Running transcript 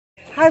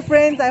Hi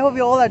friends, I hope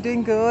you all are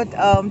doing good.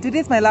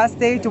 Today's my last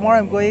day. Tomorrow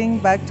I'm going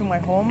back to my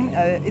home.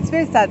 It's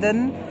very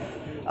sudden.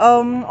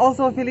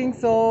 Also feeling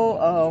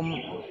so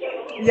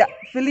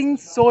feeling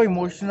so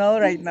emotional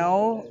right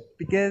now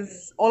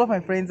because all of my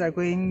friends are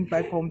going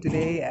back home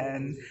today,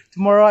 and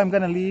tomorrow I'm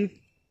gonna leave.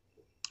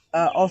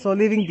 Also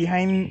leaving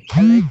behind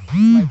Alex,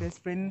 my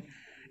best friend.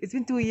 It's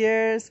been 2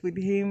 years with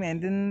him,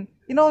 and then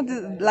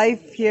the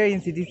life here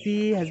in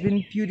CTC has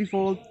been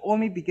beautiful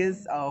only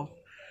because of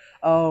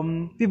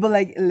people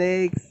like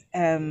Alex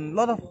and a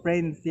lot of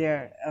friends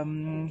here.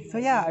 So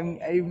yeah,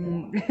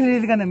 I'm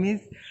really gonna miss.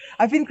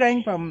 I've been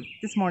crying from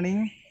this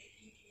morning.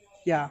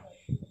 Yeah,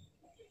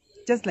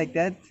 just like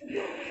that.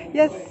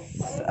 Yes.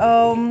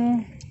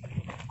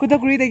 Could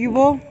agree that you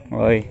will.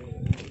 Oi.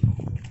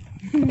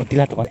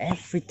 Dilat on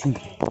everything.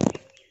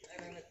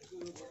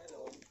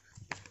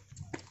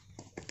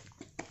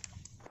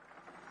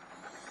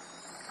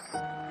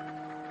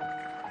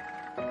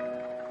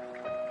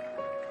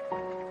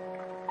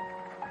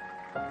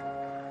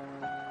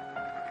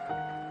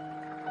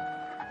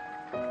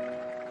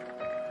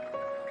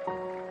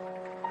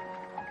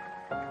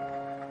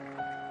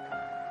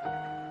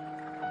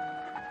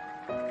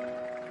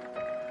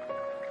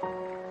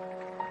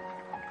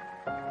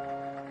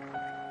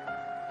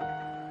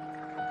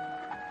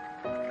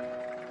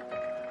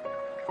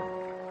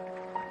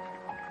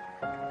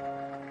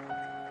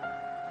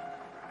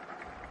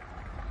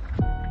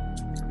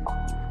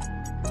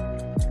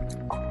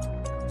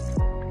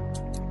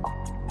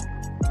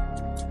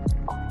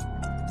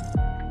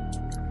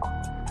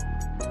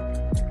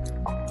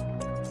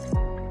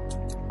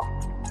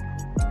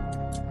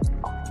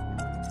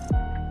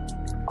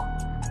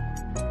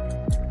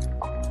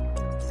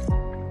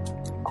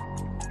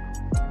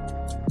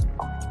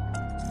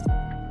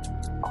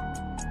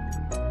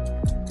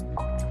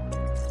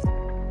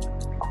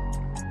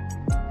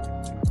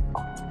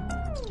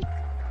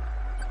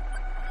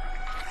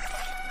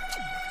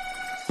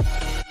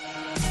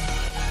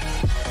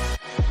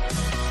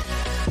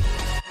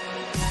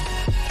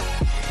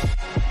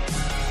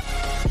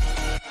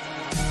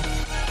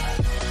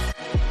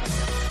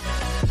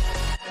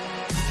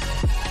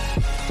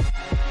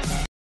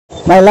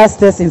 My last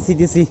test in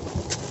CTC.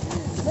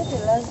 That's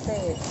your last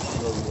day.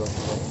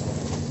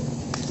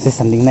 Say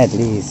something nice,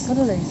 please.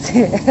 What did I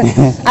say?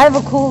 I have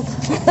a cold.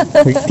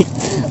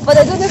 But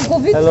I don't have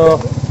COVID. Hello.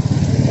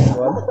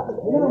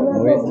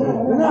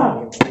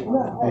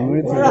 I'm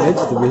really privileged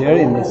to be here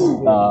in this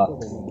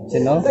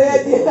channel.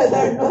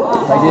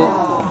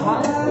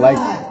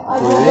 Like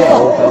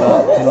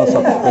channel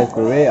subscribe my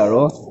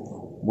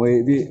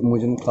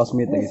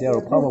classmate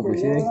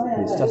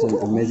he's just an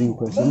amazing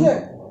person.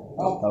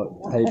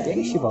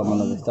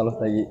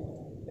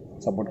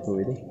 Support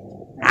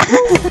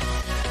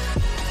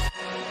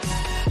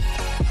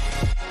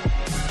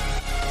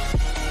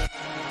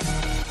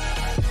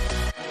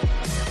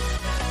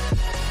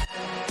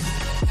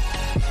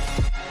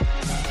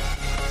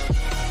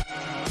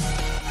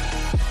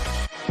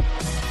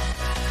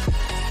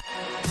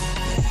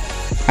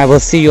I will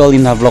see you all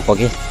in the vlog,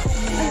 okay?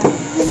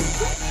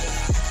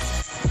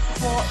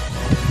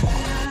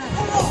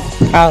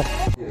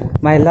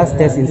 My last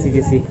test in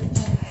CTC.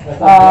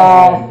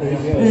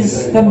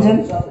 Is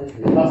Kamjan,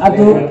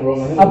 Adu,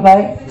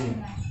 Abay,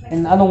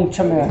 and Anong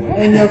Chamera.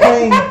 And you're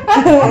crying.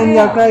 And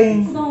you're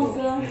crying.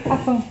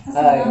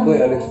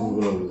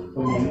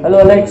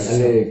 Hello, Alex.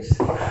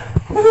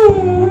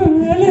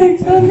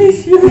 Alex, I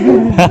miss you.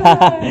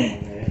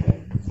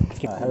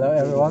 Hello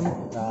everyone.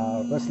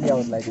 Firstly, I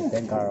would like to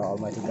thank our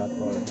Almighty God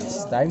for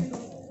this time.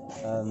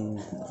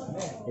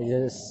 It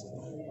is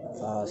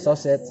so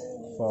sad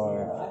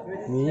for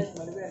me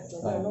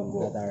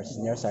that our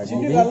seniors are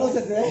leaving. I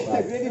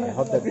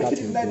hope that God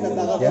will be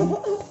with them.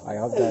 I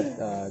hope that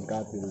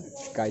God will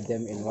guide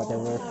them in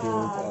whatever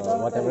field or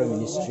whatever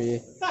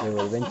ministry they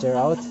will venture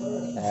out.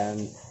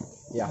 And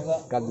yeah,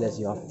 God bless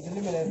you all.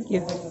 Thank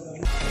you.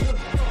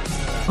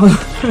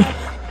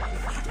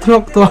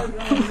 Talk.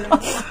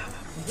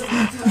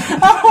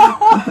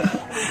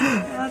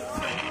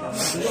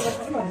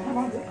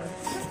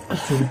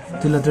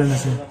 Dilader na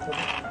siya.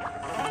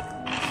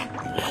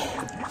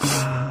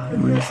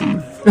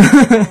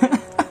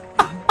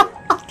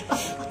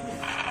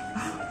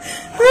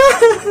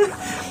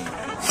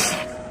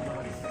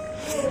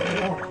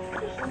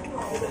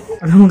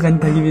 Ano mong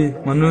kanta gibi?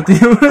 Manood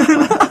yun.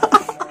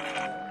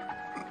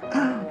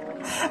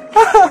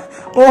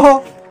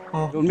 Oh!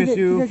 Don't miss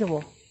you.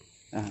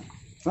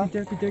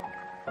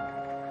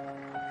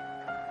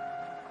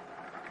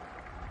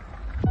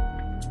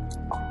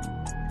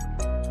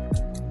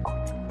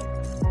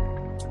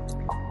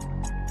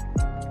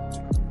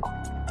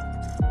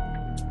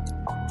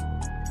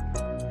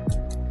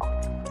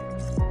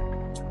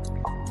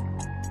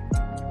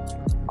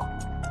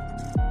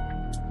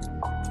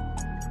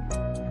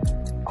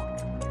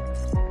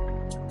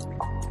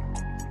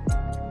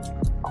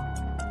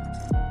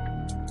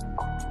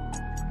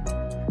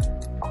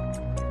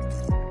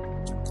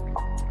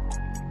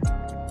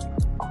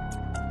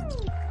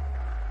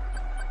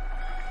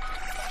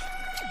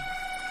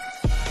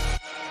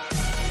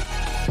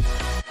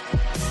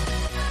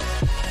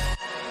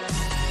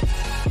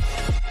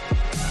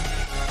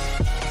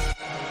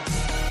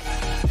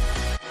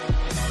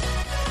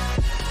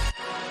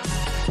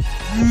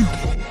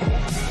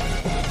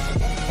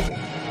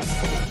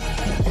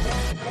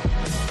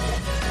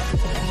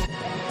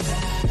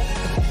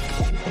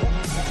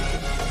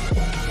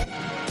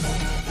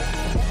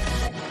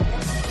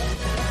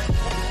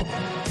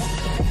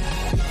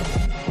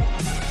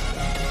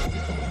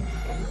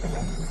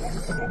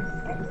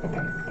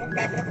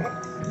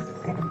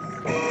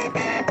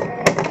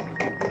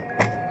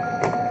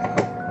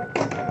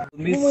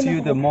 Miss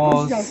you the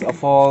most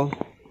of all.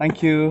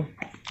 Thank you.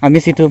 I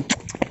miss you too.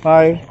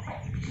 Bye.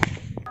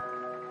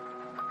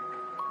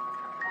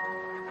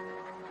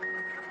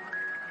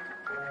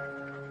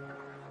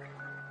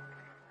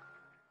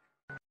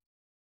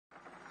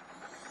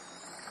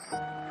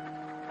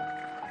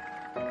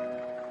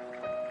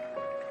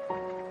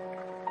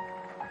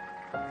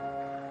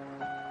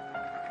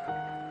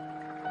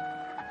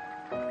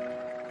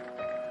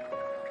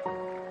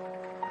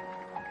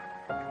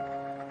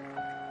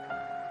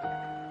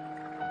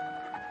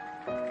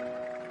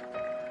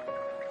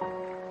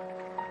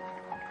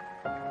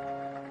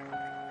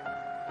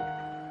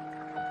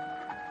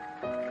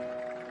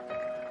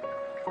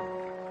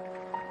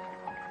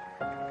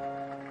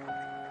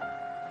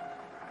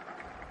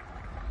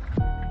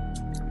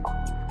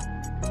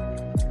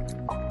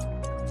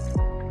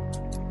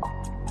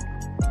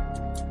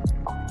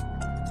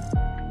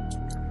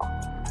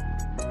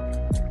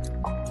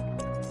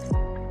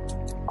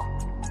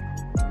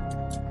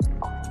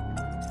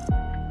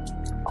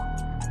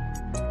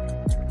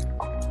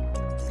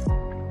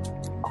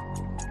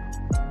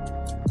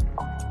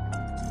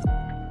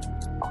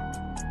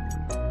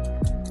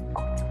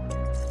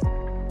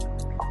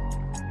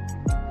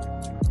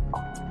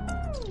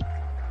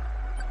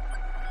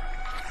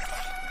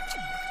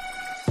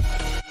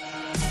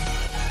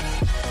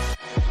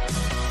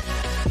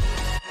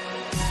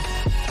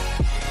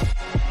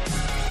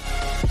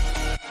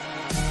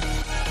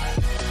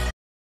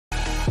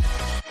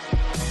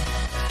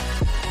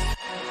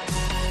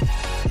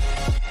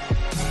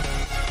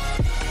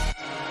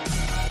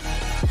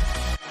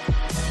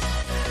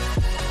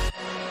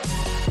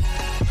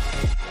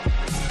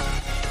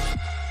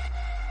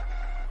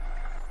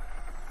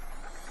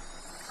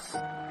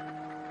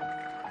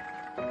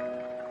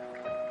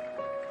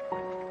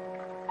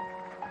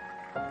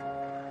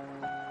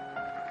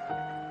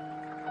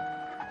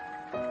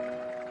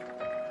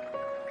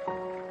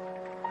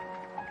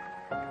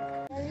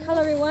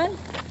 Hello everyone.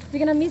 We're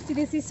gonna miss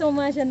CTC so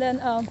much, and then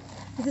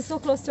this is so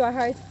close to our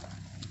heart.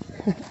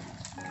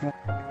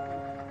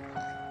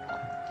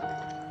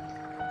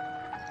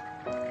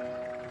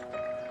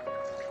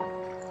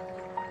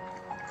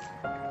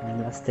 My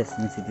last test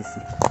in CTC.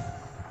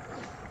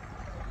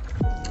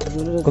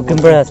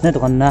 Cucumbers, not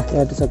one.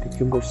 Yeah, these are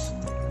cucumbers.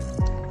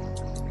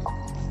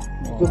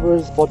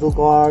 Cucumbers, bottle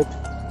guard,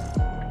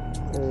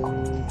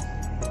 and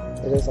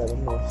what else I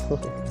don't know.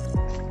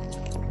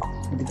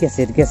 Guess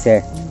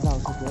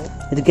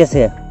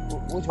here.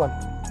 Which one?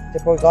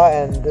 Tepoika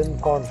and then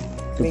corn.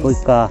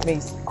 Tepoika.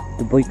 Maize.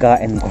 Tepoika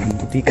and corn.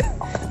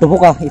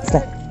 Tepoika, it's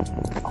that.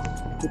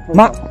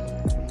 Ma!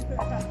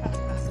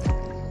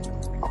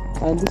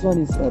 And this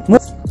one is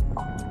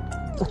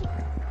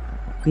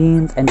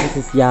Beans, and this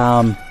is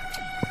yam.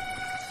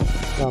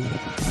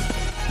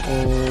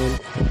 and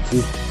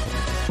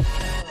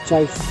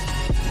chives.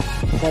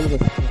 What is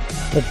it?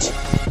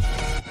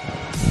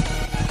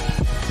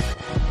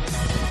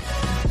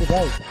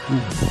 Right.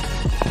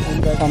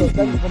 And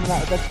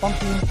that's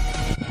pumpkin,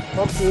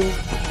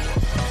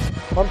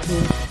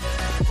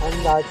 and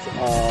that's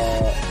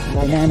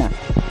Banana.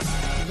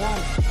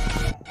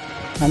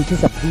 And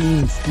these are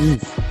beans.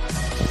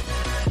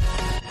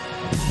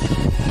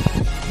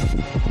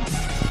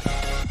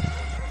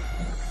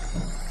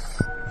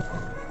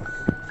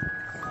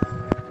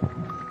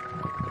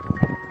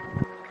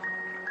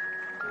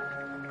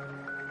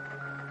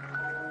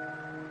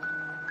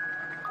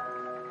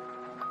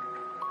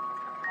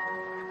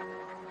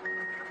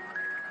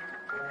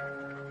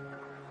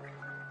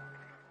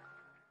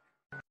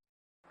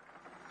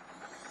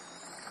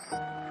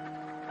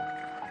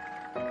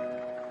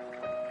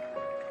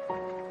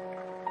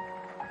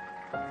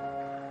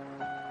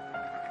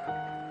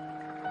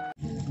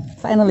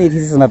 Finally,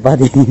 this is my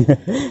buddy,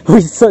 who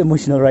is so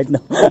emotional right now.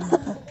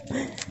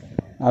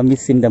 I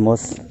miss him the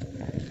most.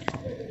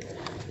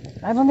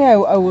 I don't think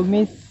I will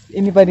miss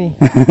anybody.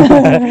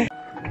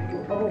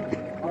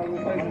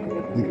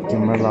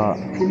 Camera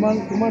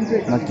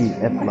naki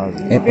app lag.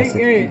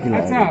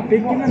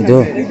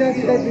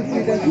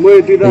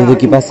 Itu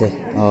kipas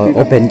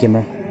open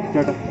camera.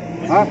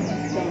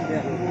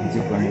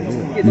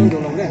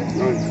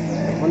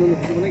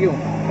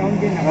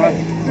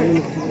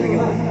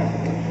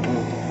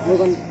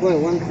 Logan,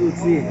 1, 2,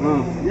 3.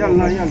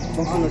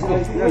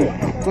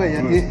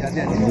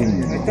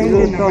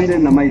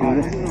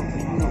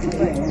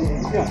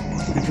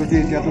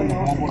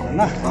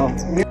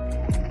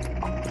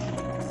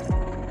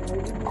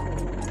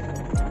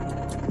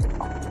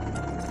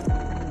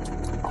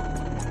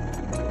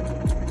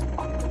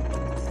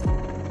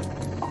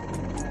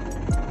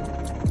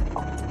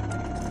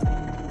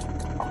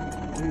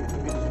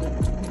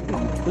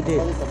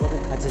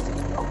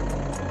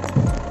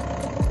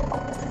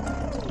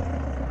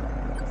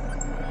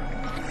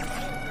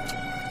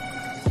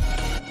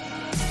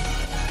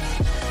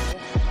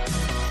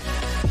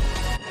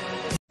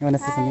 You wanna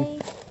say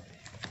something?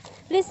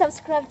 please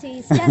subscribe to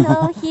his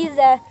channel. He's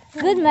a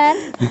good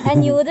man,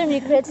 and you wouldn't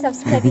regret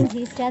subscribing to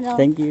his channel.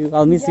 Thank you.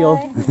 I'll miss you all.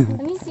 I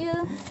miss you.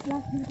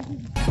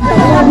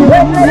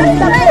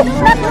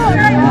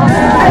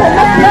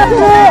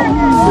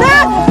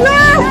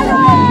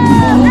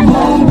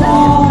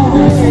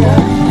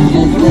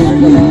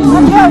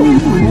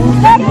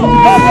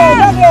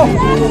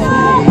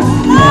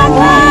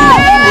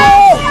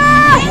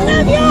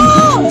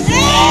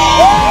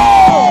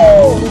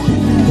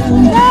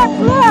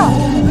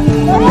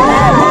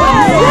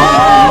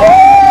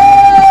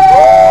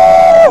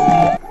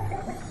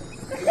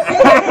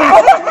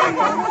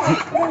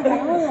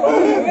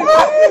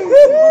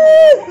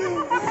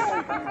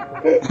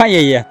 Ah, iya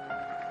iya.